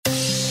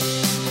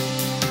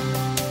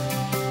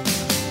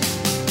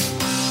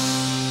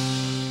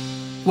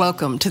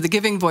Welcome to the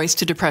Giving Voice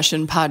to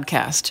Depression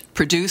podcast,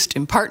 produced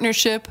in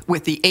partnership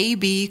with the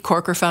A.B.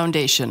 Corker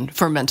Foundation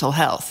for Mental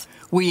Health.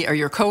 We are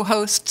your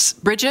co-hosts,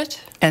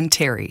 Bridget and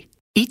Terry.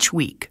 Each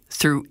week,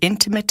 through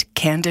intimate,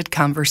 candid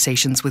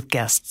conversations with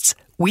guests,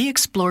 we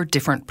explore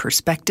different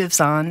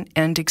perspectives on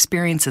and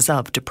experiences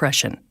of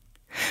depression.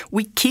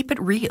 We keep it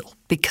real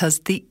because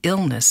the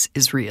illness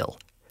is real.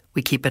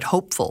 We keep it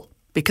hopeful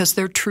because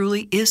there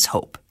truly is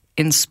hope,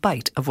 in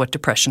spite of what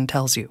depression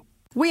tells you.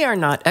 We are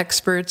not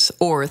experts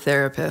or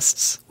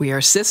therapists. We are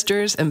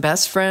sisters and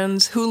best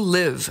friends who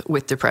live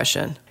with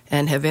depression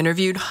and have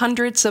interviewed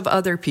hundreds of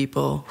other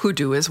people who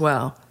do as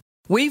well.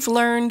 We've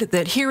learned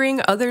that hearing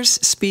others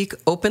speak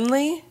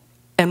openly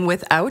and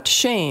without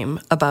shame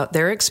about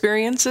their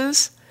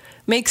experiences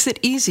makes it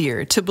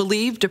easier to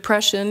believe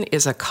depression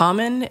is a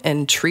common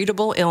and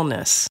treatable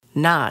illness,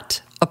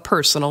 not a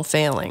personal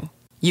failing.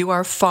 You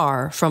are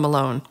far from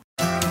alone.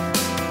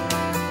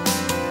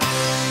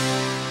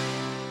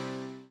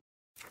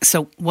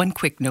 So one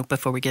quick note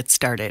before we get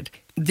started.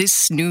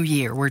 This new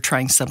year, we're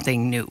trying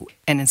something new.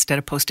 And instead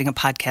of posting a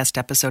podcast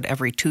episode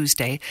every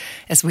Tuesday,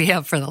 as we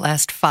have for the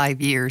last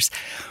 5 years,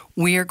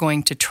 we are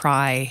going to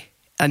try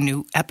a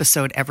new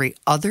episode every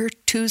other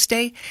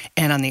Tuesday.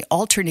 And on the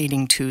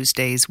alternating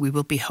Tuesdays, we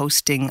will be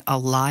hosting a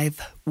live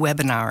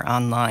webinar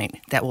online.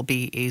 That will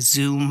be a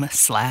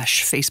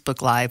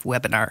Zoom/Facebook Live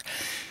webinar.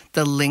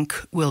 The link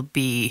will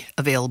be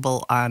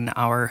available on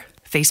our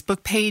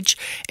Facebook page,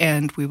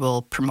 and we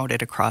will promote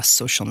it across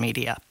social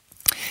media.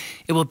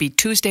 It will be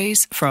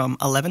Tuesdays from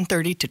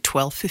 11:30 to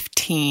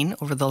 12:15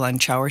 over the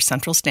lunch hour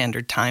Central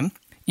Standard Time.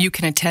 You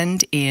can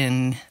attend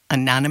in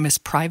anonymous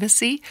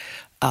privacy.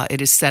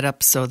 It is set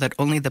up so that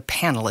only the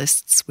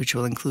panelists, which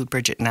will include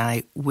Bridget and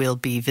I, will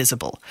be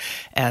visible.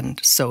 And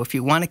so if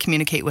you want to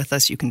communicate with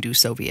us, you can do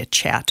so via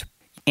chat.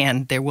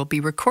 And there will be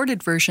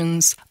recorded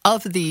versions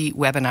of the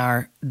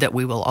webinar that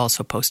we will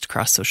also post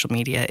across social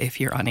media if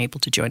you're unable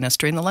to join us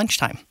during the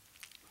lunchtime.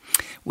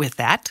 With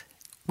that,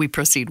 we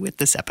proceed with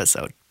this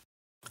episode.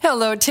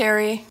 Hello,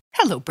 Terry.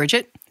 Hello,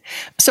 Bridget.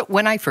 So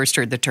when I first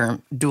heard the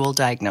term dual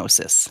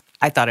diagnosis,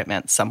 I thought it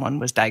meant someone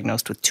was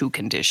diagnosed with two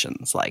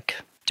conditions like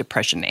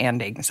depression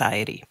and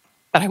anxiety.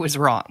 But I was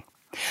wrong.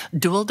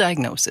 Dual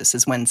diagnosis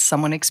is when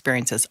someone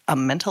experiences a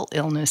mental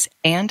illness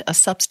and a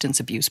substance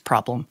abuse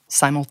problem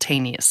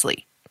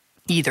simultaneously.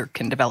 Either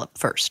can develop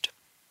first.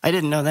 I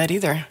didn't know that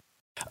either.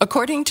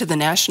 According to the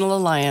National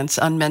Alliance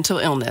on Mental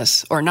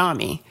Illness, or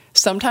NAMI,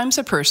 sometimes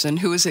a person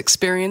who is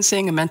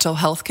experiencing a mental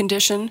health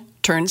condition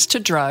turns to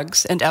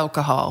drugs and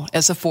alcohol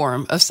as a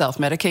form of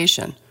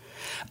self-medication.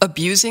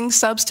 Abusing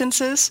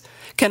substances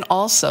can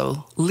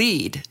also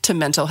lead to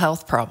mental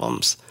health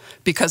problems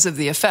because of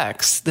the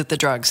effects that the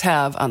drugs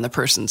have on the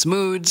person's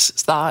moods,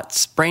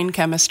 thoughts, brain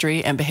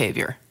chemistry, and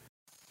behavior.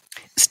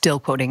 Still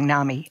quoting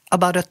NAMI,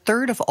 about a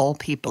third of all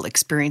people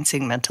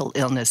experiencing mental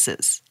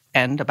illnesses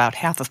and about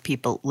half of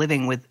people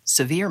living with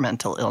severe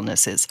mental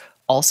illnesses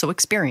also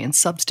experience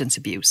substance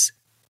abuse.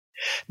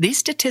 These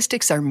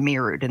statistics are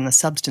mirrored in the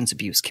substance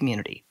abuse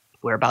community,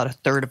 where about a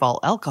third of all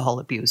alcohol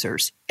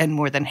abusers and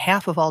more than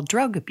half of all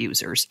drug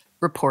abusers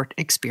report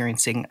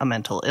experiencing a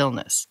mental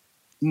illness.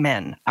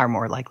 Men are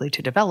more likely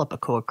to develop a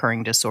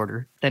co-occurring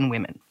disorder than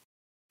women.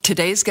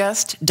 Today's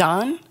guest,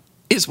 Don,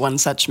 is one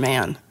such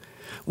man.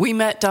 We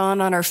met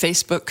Don on our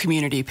Facebook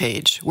community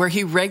page, where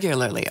he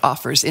regularly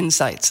offers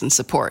insights and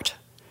support.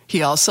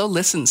 He also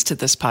listens to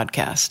this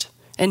podcast,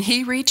 and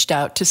he reached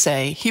out to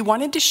say he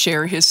wanted to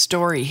share his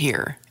story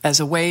here as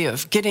a way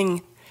of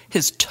getting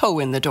his toe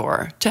in the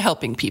door to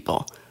helping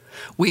people.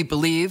 We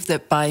believe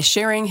that by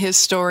sharing his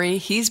story,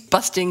 he's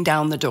busting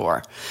down the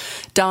door.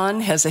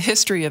 Don has a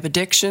history of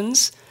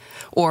addictions,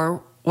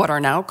 or what are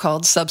now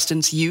called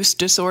substance use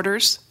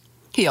disorders.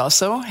 He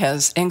also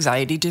has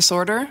anxiety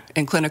disorder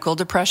and clinical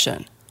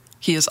depression.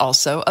 He is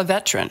also a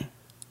veteran,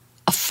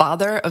 a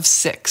father of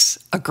 6,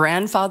 a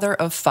grandfather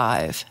of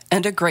 5,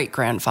 and a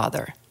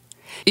great-grandfather.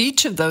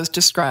 Each of those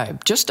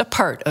describe just a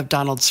part of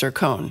Donald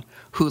Cercone,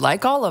 who,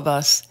 like all of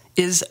us,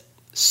 is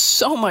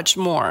so much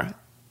more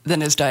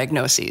than his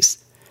diagnoses.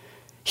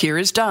 Here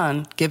is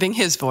Don giving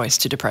his voice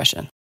to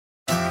depression.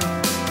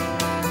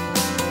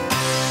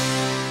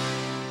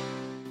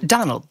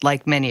 Donald,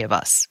 like many of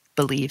us,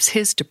 believes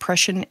his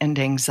depression and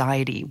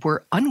anxiety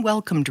were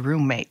unwelcomed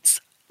roommates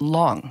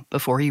long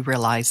before he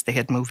realized they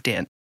had moved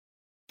in.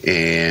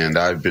 And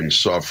I've been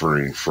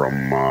suffering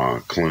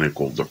from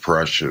clinical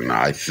depression,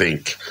 I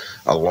think,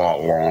 a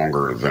lot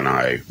longer than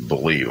I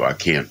believe. I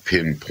can't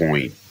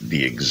pinpoint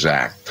the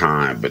exact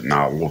time, but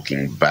now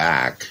looking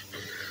back,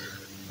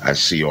 I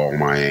see all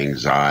my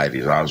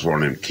anxieties. I was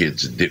one of them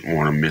kids that didn't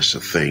want to miss a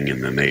thing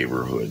in the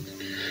neighborhood.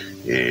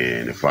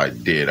 And if I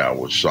did, I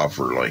would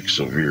suffer like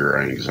severe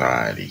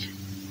anxiety.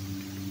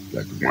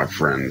 Like if my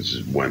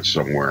friends went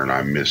somewhere and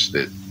I missed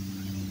it.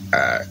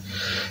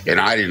 And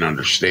I didn't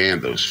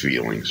understand those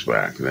feelings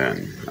back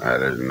then. I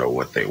didn't know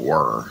what they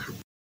were.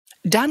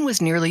 Don was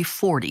nearly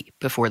 40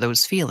 before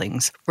those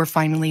feelings were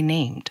finally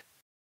named.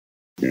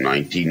 In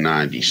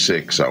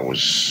 1996, I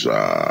was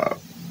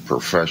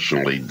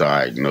professionally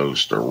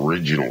diagnosed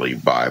originally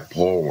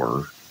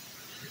bipolar,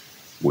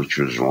 which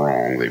was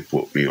wrong. They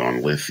put me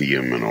on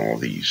lithium and all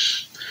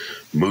these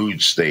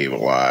mood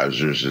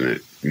stabilizers, and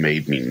it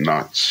made me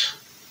nuts.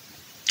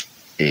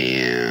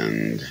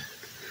 And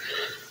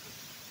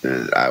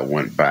I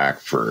went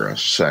back for a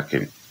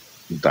second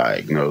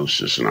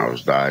diagnosis, and I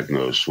was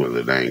diagnosed with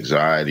an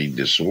anxiety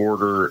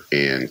disorder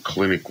and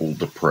clinical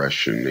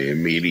depression. They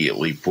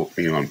immediately put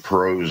me on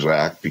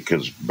Prozac,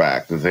 because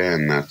back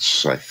then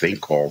that's, I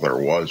think, all there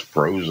was,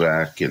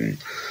 Prozac and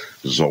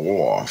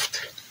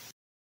Zoloft.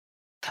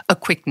 A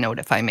quick note,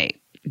 if I may.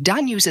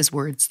 Don uses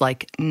words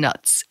like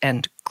nuts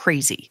and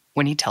crazy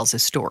when he tells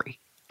his story.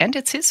 And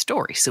it's his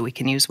story, so he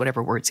can use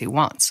whatever words he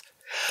wants.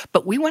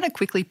 But we want to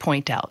quickly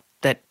point out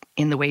that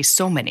in the way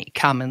so many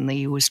commonly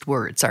used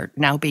words are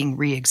now being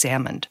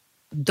re-examined,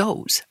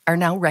 those are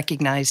now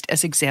recognized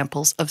as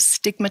examples of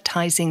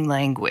stigmatizing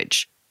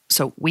language,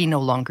 so we no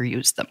longer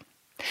use them.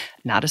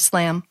 Not a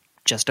slam,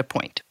 just a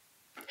point.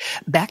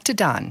 Back to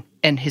Don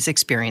and his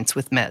experience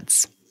with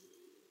meds.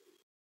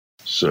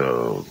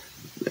 So,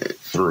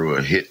 through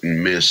a hit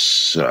and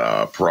miss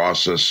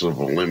process of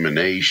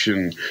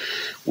elimination,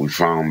 we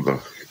found the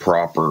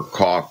proper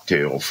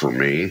cocktail for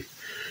me,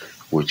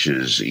 which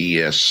is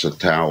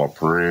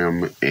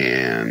escitalopram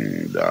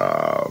and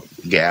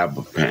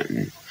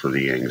gabapentin for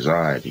the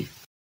anxiety.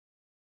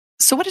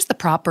 So what does the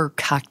proper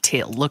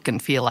cocktail look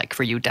and feel like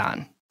for you,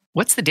 Don?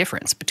 What's the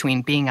difference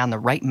between being on the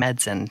right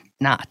meds and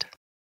not?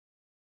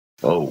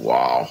 Oh,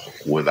 wow.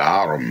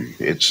 Without them,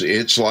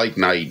 it's like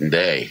night and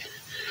day.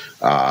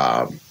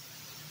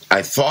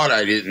 I thought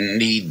I didn't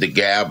need the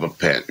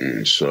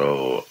gabapentin,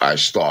 so I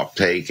stopped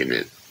taking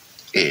it.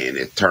 And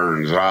it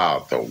turns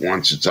out that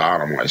once it's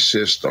out of my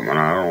system and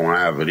I don't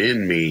have it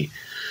in me,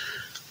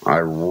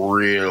 I'm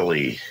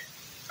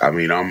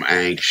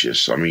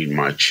anxious.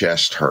 My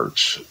chest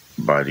hurts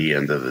by the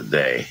end of the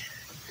day.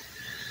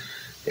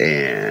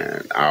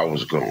 And I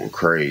was going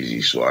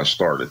crazy, so I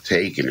started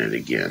taking it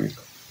again.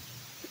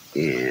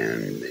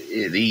 And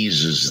it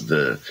eases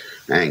the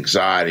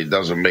anxiety. It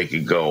doesn't make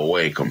it go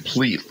away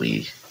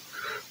completely,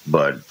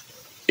 but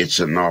it's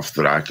enough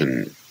that I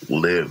can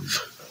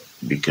live.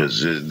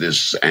 Because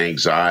this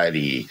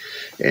anxiety,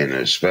 and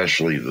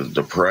especially the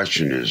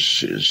depression,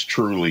 is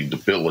truly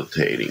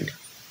debilitating.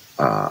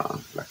 I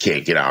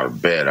can't get out of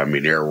bed.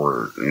 There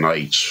were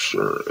nights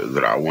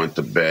that I went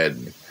to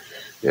bed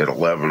at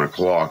 11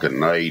 o'clock at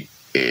night,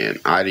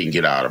 and I didn't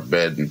get out of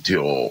bed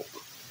until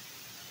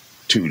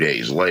 2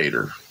 days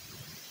later.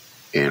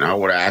 And I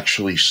would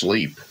actually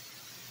sleep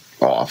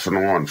off and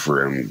on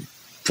for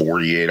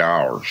 48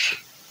 hours.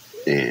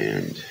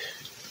 And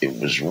it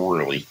was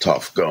really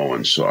tough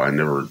going, so I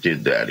never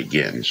did that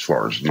again as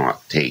far as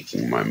not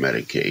taking my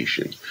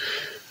medication.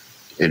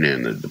 And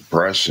then the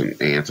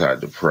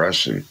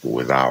antidepressant,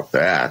 without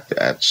that,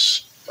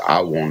 I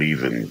won't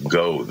even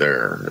go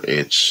there.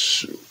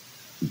 It's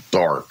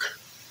dark.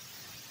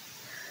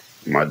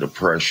 My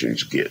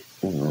depressions get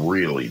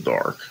really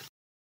dark.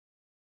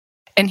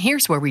 And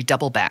here's where we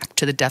double back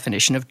to the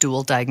definition of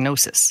dual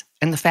diagnosis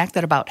and the fact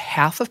that about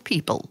half of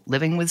people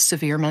living with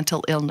severe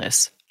mental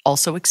illness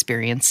also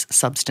experience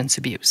substance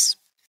abuse.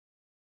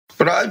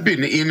 But I've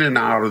been in and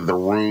out of the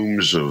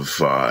rooms of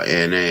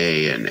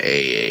NA and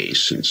AA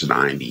since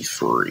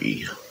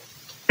 93.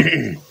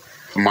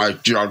 My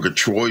drug of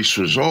choice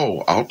was,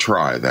 I'll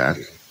try that.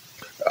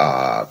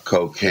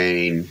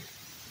 Cocaine,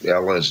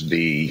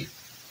 LSD,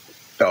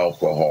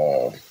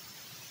 alcohol,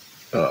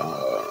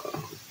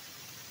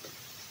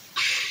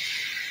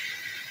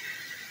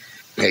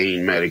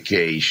 pain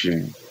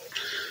medication,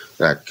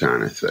 that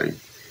kind of thing.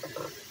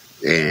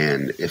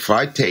 And if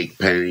I take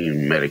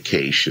pain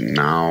medication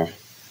now,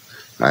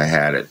 I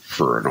had it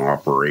for an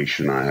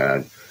operation I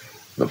had.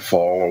 The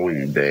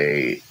following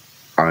day,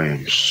 I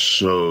am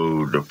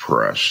so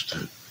depressed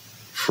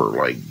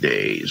for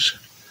days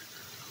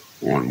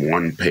on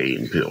one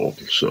pain pill,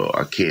 so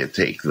I can't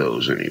take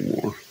those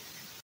anymore.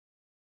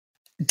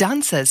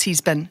 Don says he's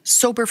been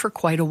sober for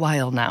quite a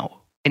while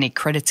now, and he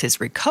credits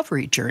his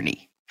recovery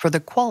journey for the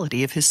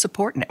quality of his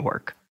support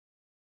network.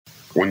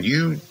 When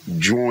you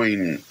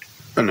join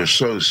an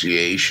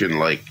association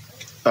like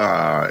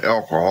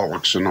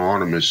Alcoholics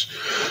Anonymous,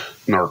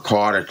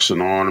 Narcotics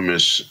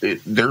Anonymous,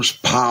 there's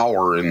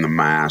power in the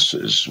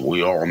masses.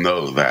 We all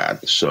know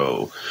that.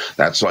 So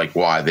that's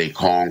why they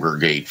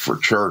congregate for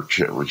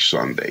church every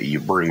Sunday. You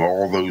bring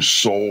all those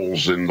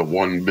souls into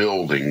one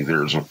building.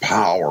 There's a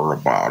power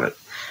about it.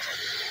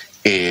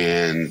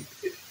 And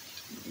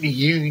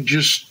you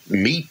just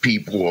meet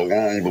people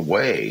along the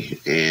way,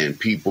 and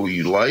people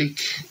you like,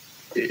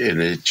 and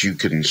that you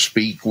can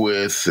speak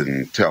with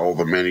and tell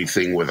them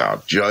anything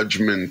without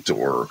judgment,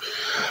 or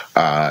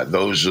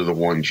those are the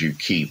ones you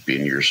keep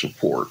in your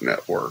support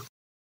network.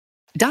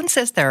 Don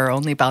says there are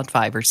only about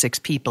 5 or 6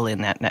 people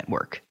in that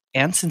network.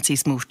 And since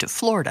he's moved to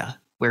Florida,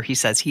 where he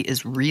says he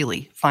is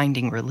really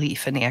finding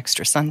relief in the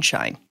extra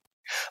sunshine,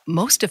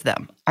 most of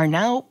them are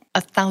now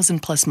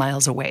 1,000+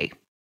 miles away.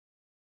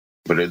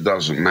 But it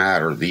doesn't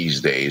matter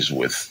these days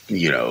with,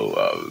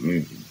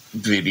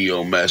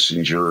 video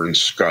messenger and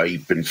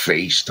Skype and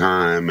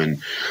FaceTime,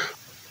 and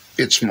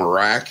it's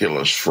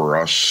miraculous for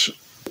us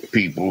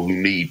people who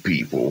need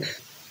people.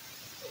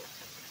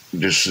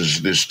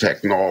 This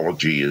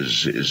technology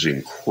is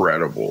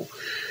incredible.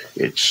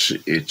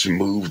 It's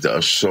moved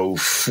us so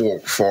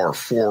far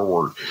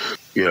forward.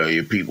 You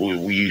know, people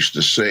we used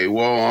to say,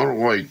 well, I don't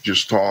like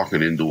just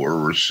talking into a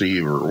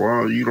receiver.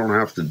 Well, you don't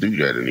have to do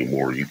that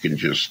anymore. You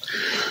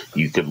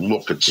can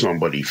look at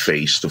somebody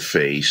face to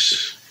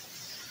face.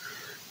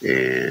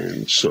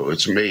 And so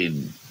it's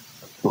made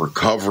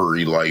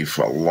recovery life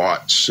a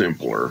lot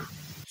simpler.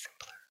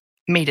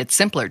 Made it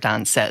simpler,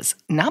 Don says,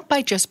 not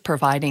by just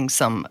providing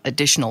some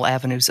additional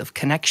avenues of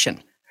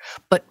connection,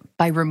 but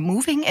by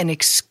removing an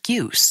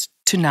excuse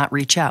to not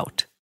reach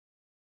out.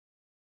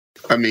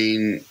 I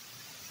mean,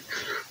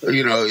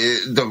 you know,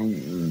 one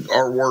of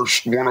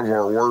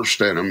our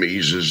worst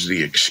enemies is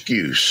the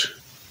excuse.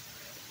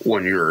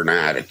 When you're an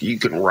addict,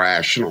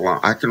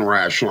 I can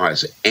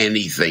rationalize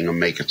anything and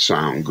make it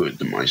sound good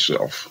to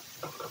myself.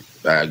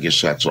 I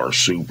guess that's our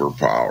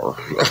superpower,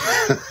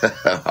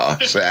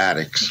 us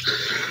addicts.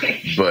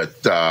 But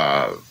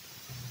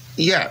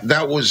yeah,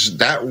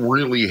 that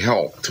really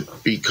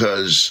helped,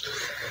 because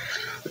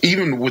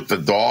even with the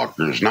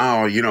doctors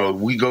now, you know,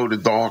 we go to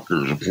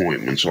doctor's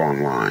appointments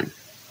online.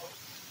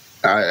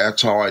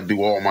 That's how I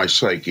do all my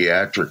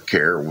psychiatric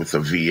care with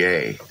the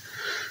VA,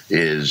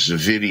 is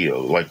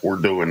video, like we're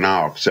doing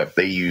now, except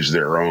they use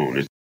their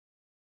own.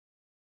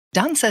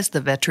 Don says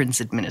the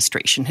Veterans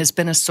Administration has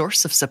been a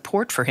source of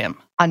support for him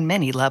on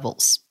many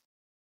levels.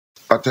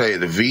 I'll tell you,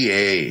 the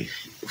VA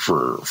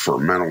for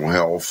mental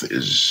health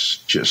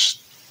is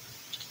just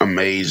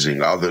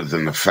amazing, other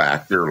than the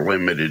fact they're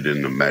limited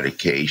in the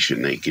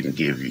medication they can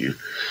give you.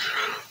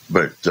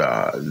 But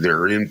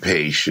their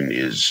inpatient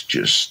is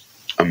just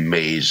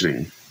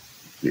amazing.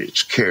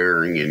 It's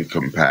caring and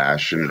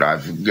compassionate.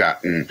 I've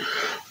gotten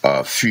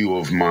a few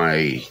of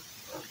my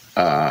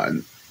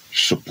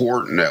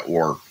support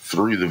network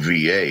through the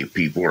VA,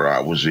 people I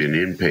was in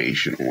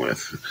inpatient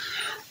with.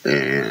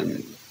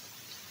 And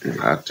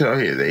I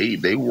tell you,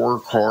 they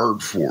work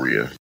hard for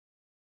you.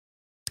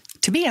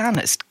 To be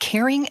honest,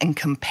 caring and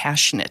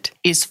compassionate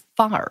is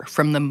far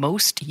from the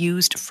most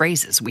used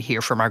phrases we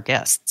hear from our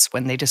guests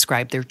when they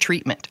describe their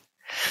treatment.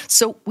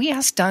 So we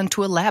asked Don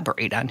to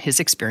elaborate on his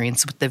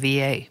experience with the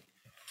VA.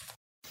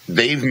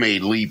 They've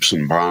made leaps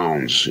and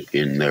bounds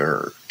in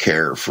their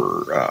care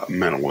for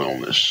mental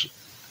illness.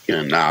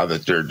 And now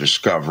that they're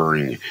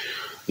discovering,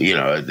 you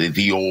know,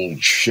 the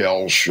old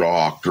shell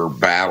shock or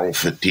battle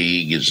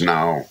fatigue is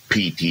now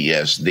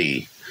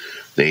PTSD.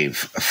 They've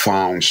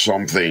found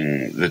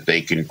something that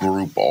they can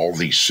group all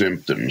these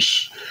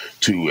symptoms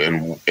to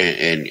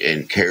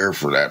and care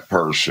for that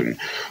person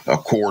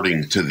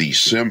according to these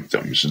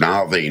symptoms.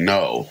 Now they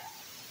know.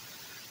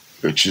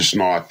 It's just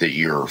not that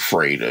you're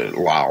afraid of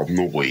loud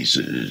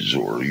noises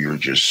or you're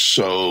just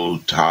so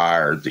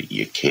tired that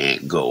you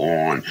can't go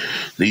on.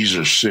 These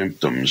are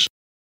symptoms.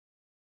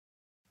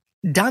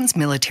 Don's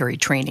military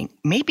training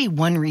may be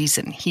one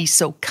reason he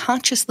so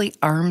consciously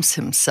arms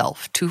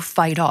himself to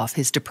fight off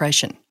his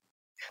depression.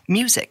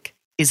 Music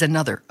is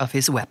another of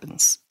his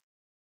weapons.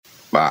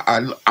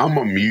 I'm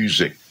a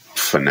music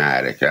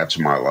fanatic. That's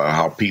my life.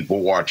 How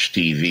people watch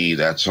TV,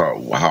 that's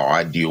how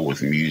I deal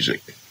with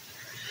music.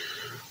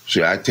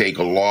 See, I take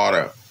a lot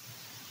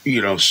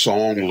of,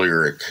 song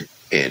lyric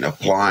and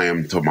apply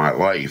them to my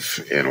life,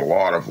 and a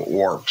lot of it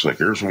works. Like,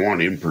 there's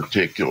one in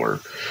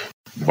particular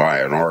by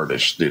an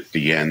artist at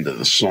the end of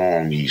the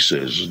song. He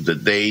says, "The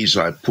days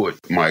I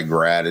put my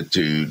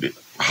gratitude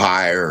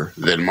higher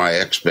than my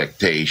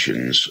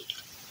expectations,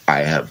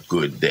 I have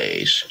good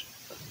days."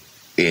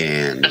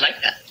 And I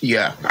like that.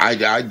 Yeah,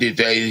 I did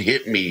that. It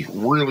hit me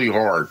really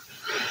hard,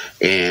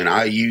 and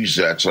I use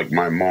that. It's like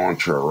my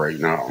mantra right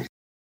now.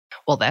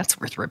 Well, that's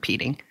worth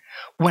repeating.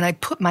 When I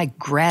put my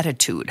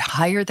gratitude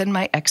higher than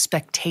my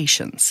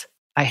expectations,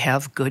 I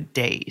have good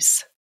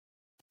days.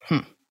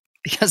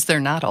 Because they're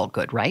not all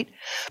good, right?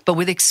 But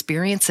with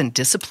experience and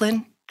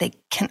discipline, they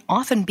can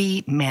often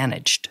be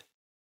managed.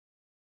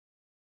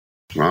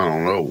 I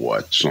don't know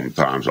what.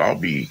 Sometimes I'll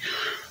be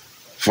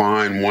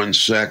fine 1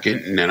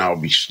 second, and then I'll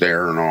be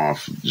staring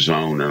off,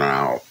 zoning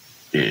out.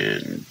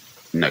 And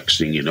next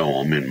thing you know,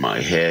 I'm in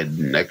my head.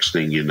 Next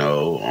thing you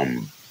know,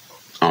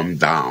 I'm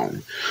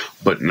down.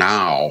 But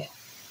now,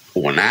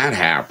 when that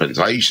happens,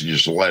 I used to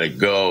just let it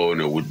go,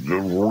 and it would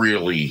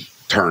really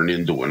turn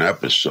into an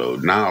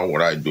episode. Now,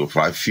 what I do, if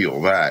I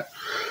feel that,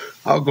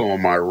 I'll go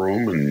in my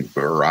room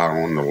or out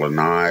on the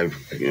lanai,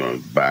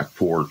 back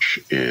porch,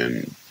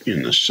 and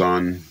in the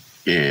sun,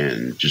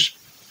 and just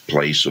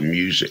play some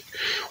music.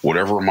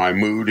 Whatever my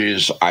mood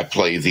is, I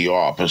play the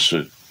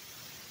opposite.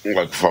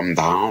 Like, if I'm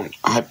down,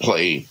 I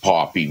play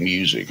poppy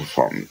music. If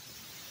I'm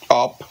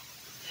up,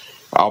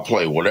 I'll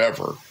play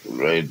whatever.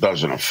 It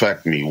doesn't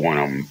affect me when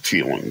I'm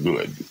feeling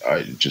good.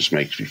 It just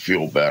makes me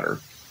feel better.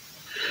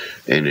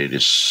 And it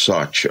is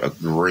such a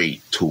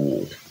great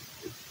tool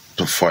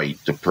to fight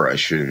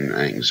depression,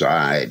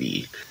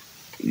 anxiety,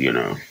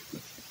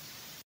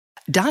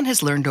 Don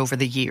has learned over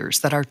the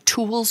years that our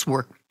tools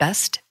work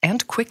best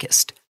and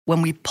quickest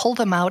when we pull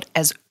them out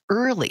as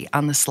early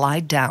on the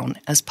slide down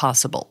as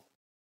possible.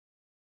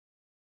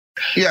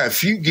 Yeah,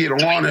 if you get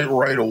on it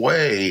right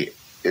away,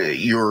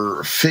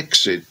 you're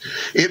fix it.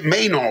 It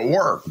may not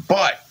work,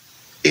 but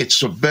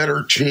it's a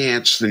better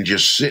chance than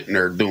just sitting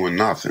there doing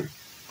nothing.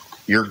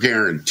 You're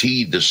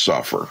guaranteed to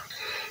suffer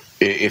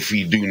if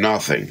you do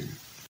nothing.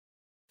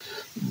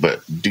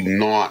 But do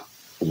not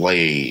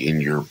lay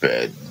in your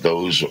bed.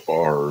 Those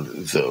are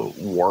the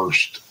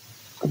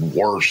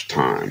worst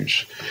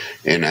times.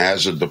 And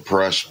as a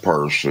depressed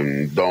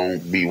person,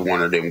 don't be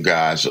one of them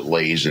guys that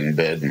lays in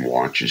bed and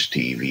watches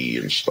TV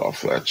and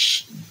stuff.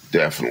 That's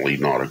definitely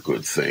not a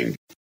good thing.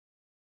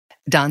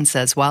 Don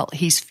says while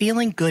he's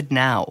feeling good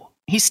now,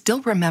 he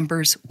still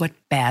remembers what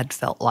bad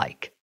felt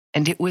like.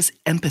 And it was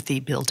empathy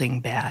building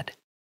bad.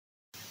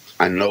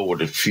 I know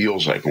what it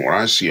feels like. When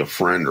I see a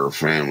friend or a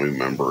family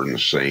member in the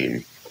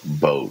same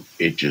boat,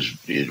 it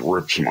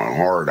rips my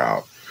heart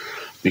out.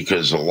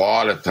 Because a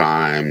lot of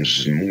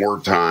times, more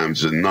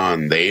times than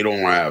none, they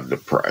don't have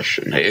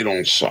depression. They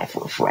don't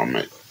suffer from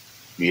it.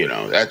 You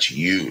know, that's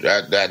you.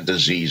 That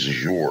disease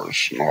is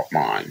yours, not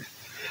mine.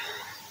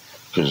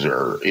 Because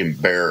they're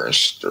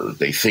embarrassed or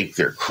they think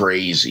they're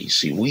crazy.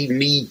 See, we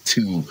need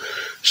to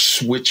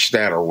switch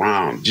that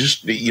around.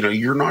 Just,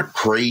 you're not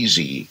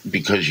crazy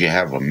because you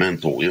have a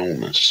mental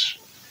illness.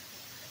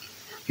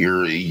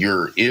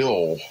 You're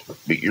ill,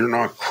 but you're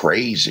not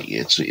crazy.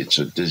 It's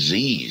a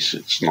disease.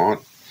 It's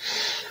not.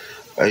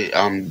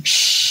 I'm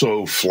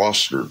so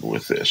flustered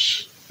with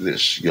this.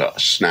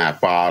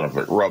 Snap out of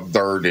it, rub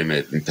dirt in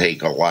it, and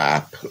take a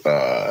lap.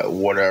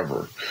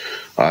 Whatever.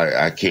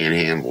 I can't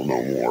handle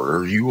no more.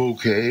 Are you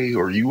okay?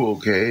 Are you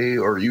okay?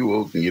 Are you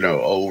okay?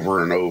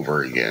 Over and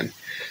over again.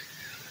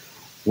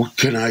 What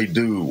can I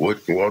do?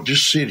 Well,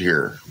 just sit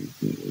here.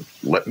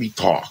 Let me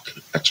talk.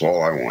 That's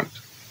all I want.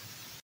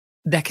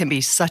 That can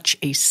be such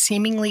a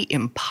seemingly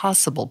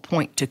impossible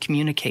point to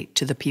communicate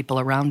to the people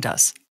around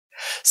us.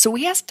 So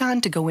we asked Don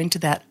to go into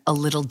that a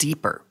little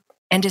deeper.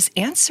 And his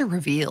answer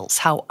reveals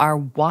how our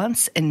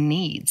wants and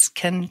needs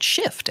can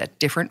shift at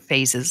different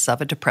phases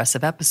of a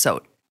depressive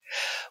episode,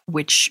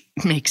 which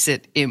makes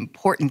it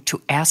important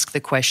to ask the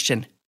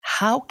question,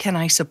 how can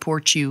I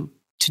support you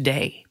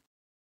today?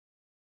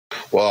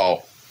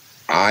 Well,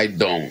 I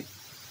don't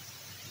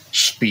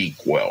speak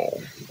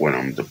well when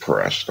I'm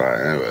depressed.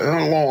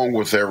 Along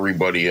with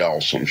everybody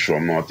else, I'm sure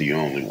I'm not the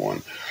only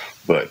one,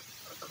 but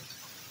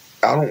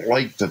I don't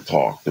like to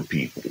talk to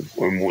people,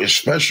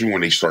 especially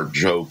when they start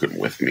joking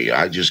with me.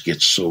 I just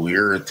get so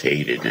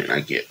irritated and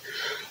I get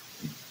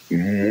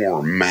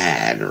more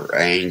mad or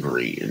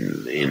angry,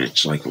 and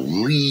it's like,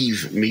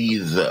 leave me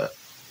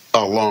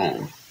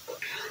alone.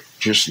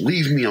 Just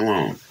leave me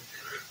alone.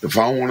 If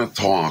I want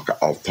to talk,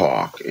 I'll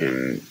talk,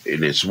 and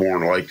it's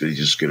more likely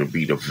just going to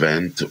be to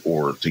vent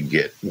or to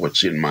get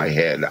what's in my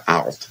head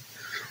out.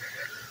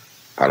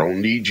 I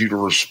don't need you to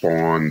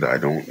respond. I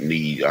don't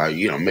need,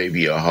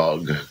 maybe a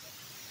hug,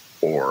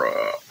 or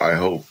I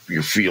hope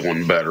you're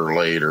feeling better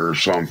later or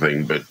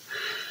something, but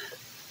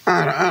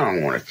I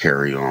don't want to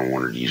carry on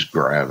one of these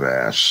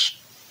grab-ass,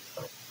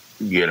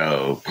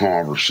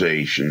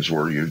 conversations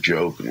where you're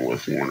joking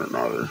with one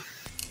another.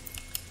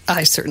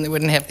 I certainly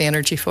wouldn't have the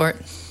energy for it.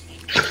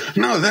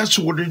 No, that's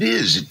what it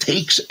is. It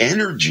takes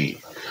energy.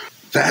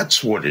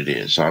 That's what it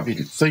is. I've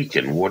been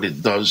thinking what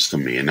it does to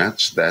me, and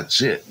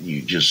that's it.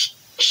 You just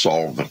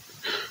solved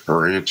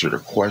or answered a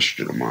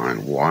question of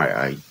mine, why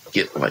I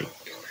get like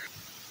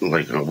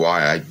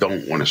why I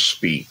don't want to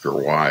speak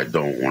or why I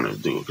don't want to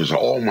do it, because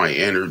all my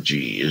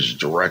energy is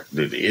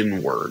directed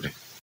inward.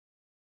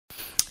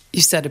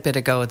 You said a bit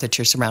ago that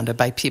you're surrounded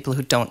by people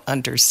who don't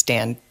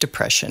understand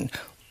depression.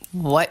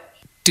 What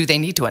do they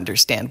need to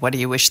understand? What do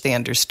you wish they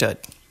understood?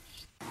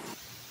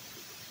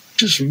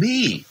 Just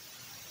me,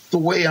 the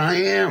way I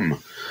am.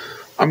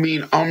 I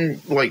mean, I'm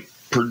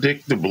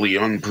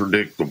predictably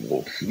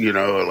unpredictable.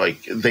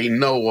 They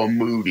know I'm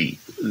moody.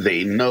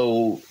 They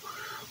know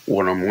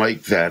when I'm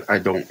like that, I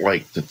don't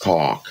like to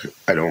talk.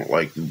 I don't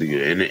like to do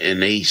it.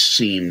 And they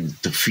seem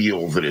to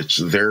feel that it's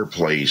their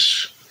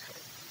place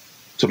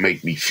to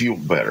make me feel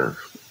better.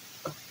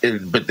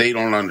 But they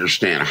don't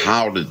understand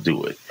how to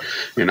do it.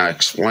 And I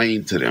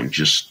explain to them,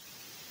 just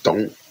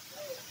don't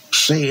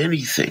say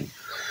anything.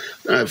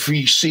 If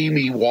you see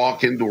me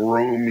walk into a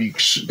room, you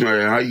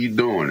say, how you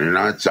doing? And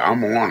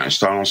I'm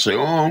honest. I don't say,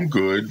 oh, I'm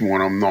good,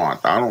 when I'm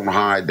not. I don't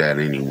hide that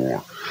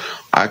anymore.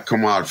 I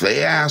come out. If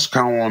they ask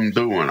how I'm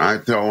doing, I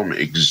tell them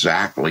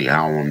exactly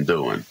how I'm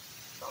doing.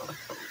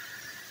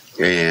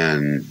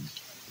 And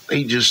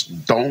they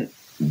just don't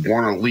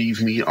want to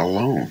leave me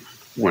alone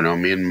when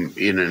I'm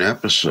in an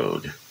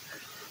episode.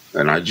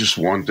 And I just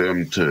want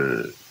them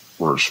to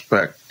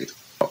respect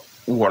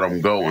what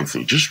I'm going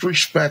through. Just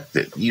respect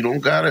it. You don't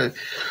got to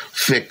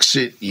fix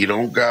it. You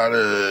don't got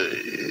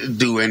to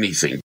do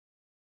anything.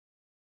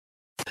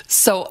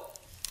 So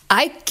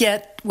I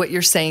get what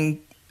you're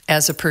saying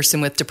as a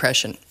person with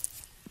depression.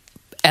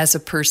 As a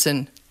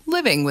person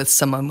living with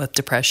someone with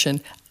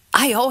depression,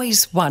 I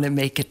always want to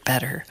make it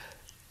better.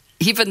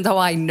 even though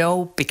I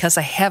know because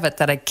I have it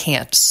that I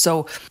can't.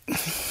 So,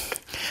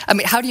 I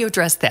mean, how do you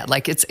address that?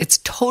 Like, it's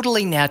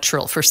totally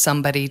natural for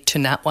somebody to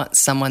not want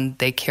someone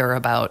they care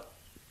about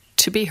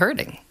to be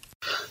hurting.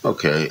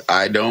 Okay,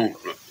 I don't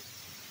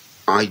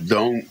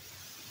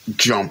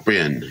jump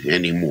in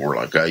anymore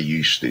like I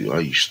used to. I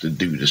used to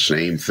do the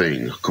same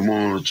thing. Come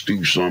on, let's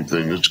do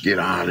something. Let's get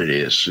out of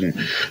this. And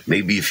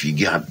maybe if you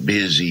got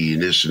busy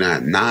and this and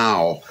that.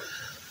 Now,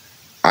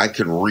 I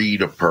can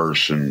read a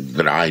person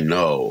that I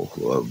know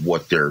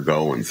what they're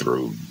going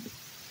through.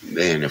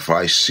 And if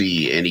I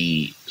see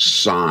any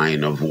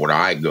sign of what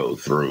I go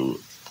through,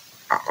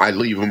 I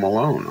leave them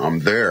alone. I'm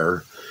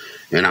there,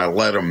 and I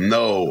let them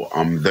know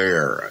I'm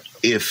there.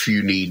 If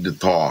you need to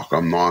talk,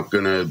 I'm not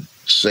going to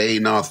say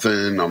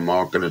nothing. I'm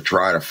not going to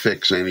try to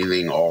fix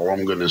anything. All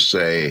I'm going to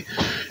say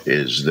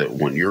is that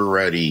when you're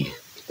ready,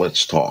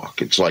 let's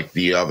talk. It's like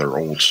the other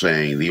old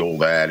saying, the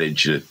old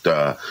adage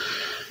that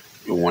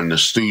when the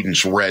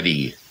student's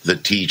ready, the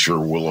teacher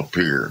will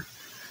appear.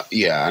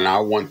 Yeah, and I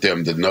want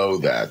them to know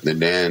that.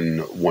 And then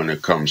when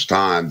it comes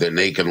time, then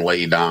they can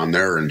lay down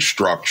their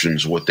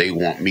instructions, what they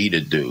want me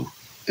to do.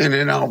 And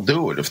then I'll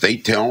do it. If they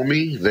tell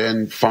me,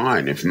 then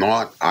fine. If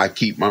not, I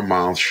keep my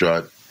mouth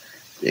shut,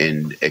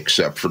 and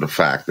except for the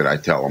fact that I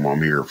tell them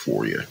I'm here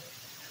for you.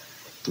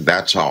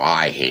 That's how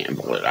I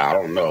handle it. I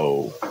don't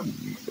know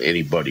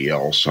anybody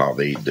else how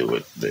they do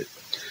it. But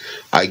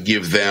I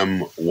give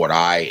them what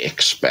I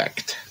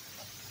expect.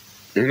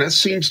 And that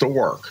seems to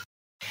work.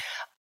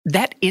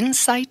 That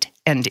insight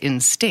and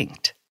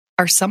instinct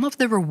are some of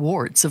the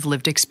rewards of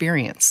lived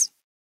experience.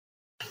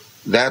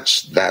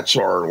 That's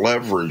our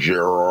leverage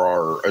or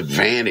our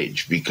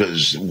advantage,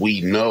 because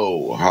we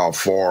know how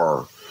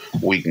far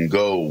we can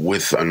go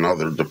with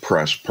another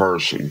depressed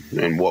person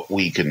and what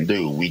we can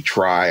do. We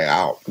try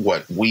out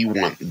what we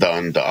want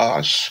done to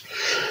us.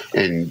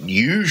 And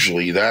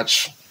usually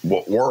that's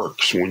what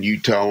works. When you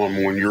tell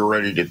them when you're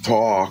ready to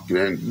talk,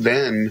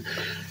 then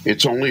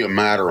it's only a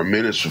matter of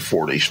minutes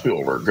before they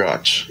spill their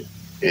guts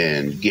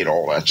and get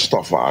all that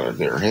stuff out of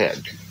their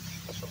head.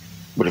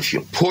 But if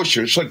you push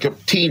it, it's like a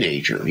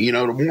teenager. The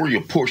more you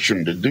push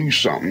them to do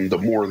something, the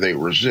more they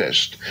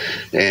resist.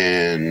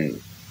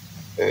 And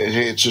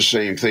it's the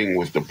same thing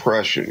with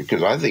depression,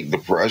 because I think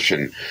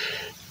depression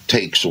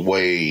takes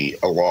away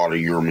a lot of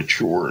your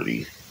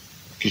maturity,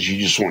 because you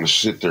just want to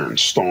sit there and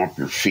stomp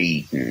your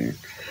feet and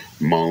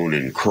moan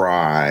and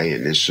cry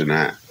and this and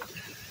that.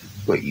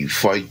 But you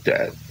fight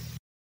that.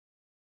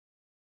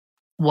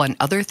 One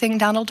other thing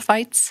Donald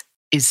fights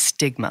is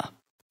stigma.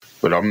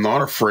 But I'm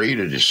not afraid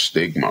of the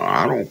stigma.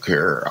 I don't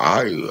care.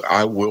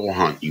 I will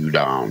hunt you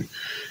down,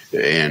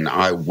 and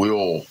I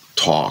will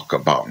talk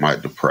about my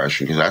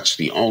depression, because that's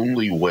the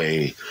only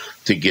way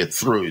to get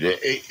through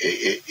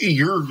it.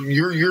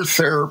 Your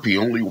therapy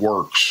only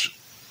works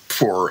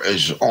for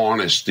as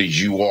honest as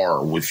you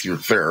are with your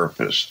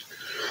therapist.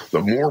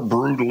 The more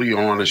brutally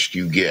honest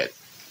you get,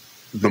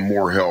 the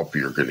more help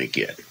you're going to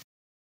get.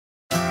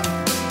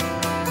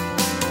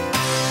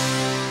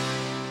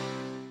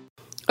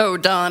 Oh,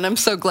 Don, I'm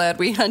so glad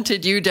we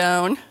hunted you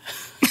down.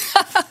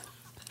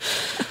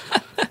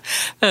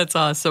 That's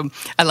awesome.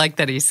 I like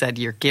that he said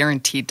you're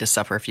guaranteed to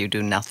suffer if you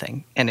do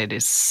nothing. And it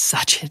is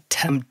such a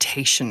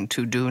temptation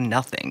to do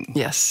nothing.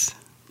 Yes,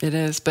 it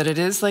is. But it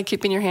is like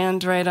keeping your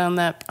hand right on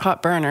that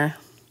hot burner.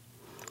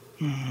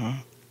 Mm-hmm.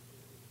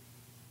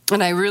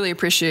 And I really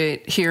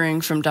appreciate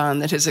hearing from Don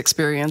that his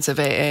experience of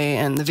AA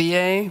and the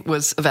VA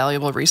was a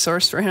valuable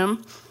resource for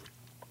him,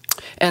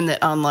 and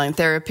that online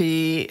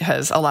therapy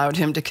has allowed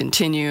him to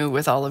continue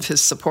with all of his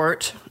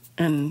support.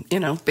 And,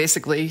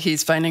 basically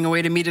he's finding a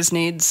way to meet his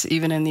needs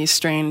even in these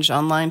strange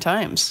online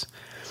times.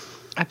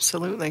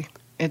 Absolutely.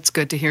 It's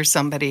good to hear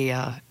somebody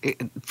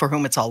for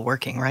whom it's all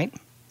working, right?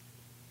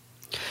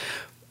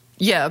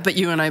 Yeah, but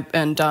you and I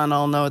and Don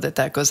all know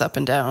that goes up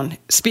and down.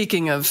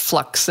 Speaking of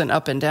flux and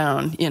up and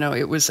down,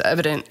 it was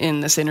evident in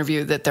this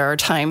interview that there are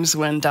times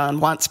when Don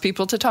wants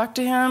people to talk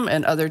to him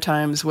and other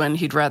times when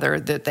he'd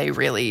rather that they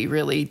really,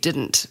 really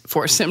didn't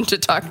force him to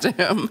talk to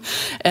him.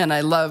 And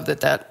I love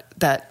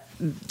that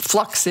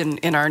flux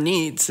in our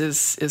needs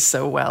is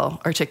so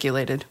well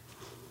articulated.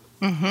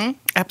 Mm-hmm.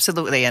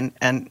 Absolutely.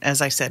 And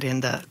as I said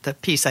in the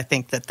piece, I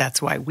think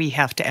that's why we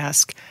have to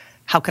ask,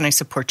 how can I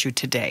support you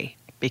today?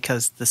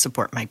 Because the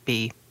support might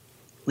be,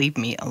 leave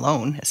me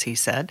alone, as he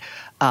said,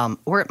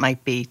 or it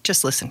might be,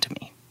 just listen to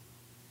me.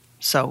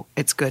 So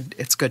it's good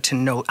to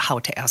know how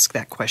to ask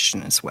that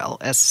question as well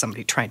as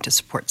somebody trying to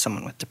support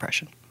someone with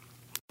depression.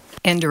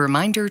 And a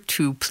reminder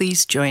to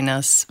please join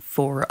us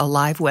for a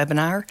live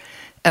webinar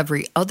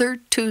every other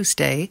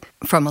Tuesday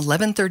from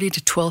 11:30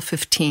 to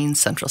 12:15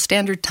 Central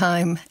Standard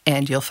Time,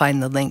 and you'll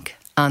find the link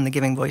on the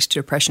Giving Voice to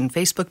Depression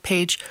Facebook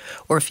page,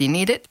 or if you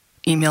need it,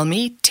 email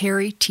me,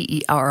 Terry,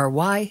 Terry,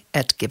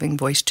 at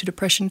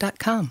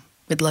givingvoicetodepression.com.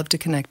 We'd love to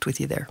connect with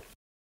you there.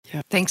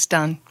 Yeah. Thanks,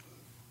 Don.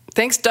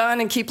 Thanks, Don,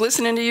 and keep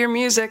listening to your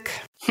music.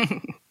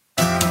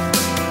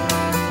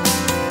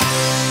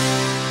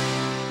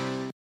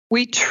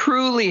 We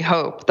truly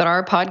hope that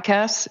our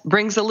podcast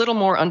brings a little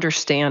more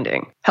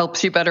understanding,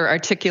 helps you better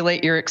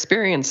articulate your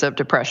experience of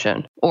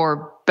depression,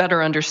 or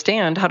better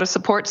understand how to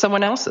support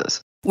someone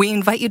else's. We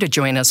invite you to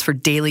join us for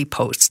daily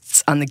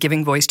posts on the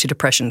Giving Voice to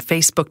Depression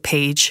Facebook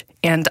page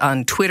and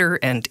on Twitter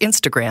and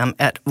Instagram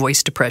at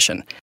Voice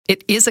Depression.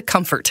 It is a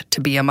comfort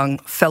to be among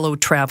fellow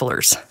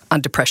travelers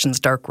on depression's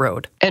dark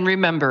road. And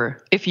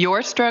remember, if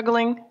you're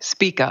struggling,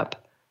 speak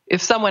up.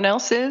 If someone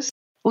else is,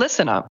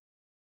 listen up.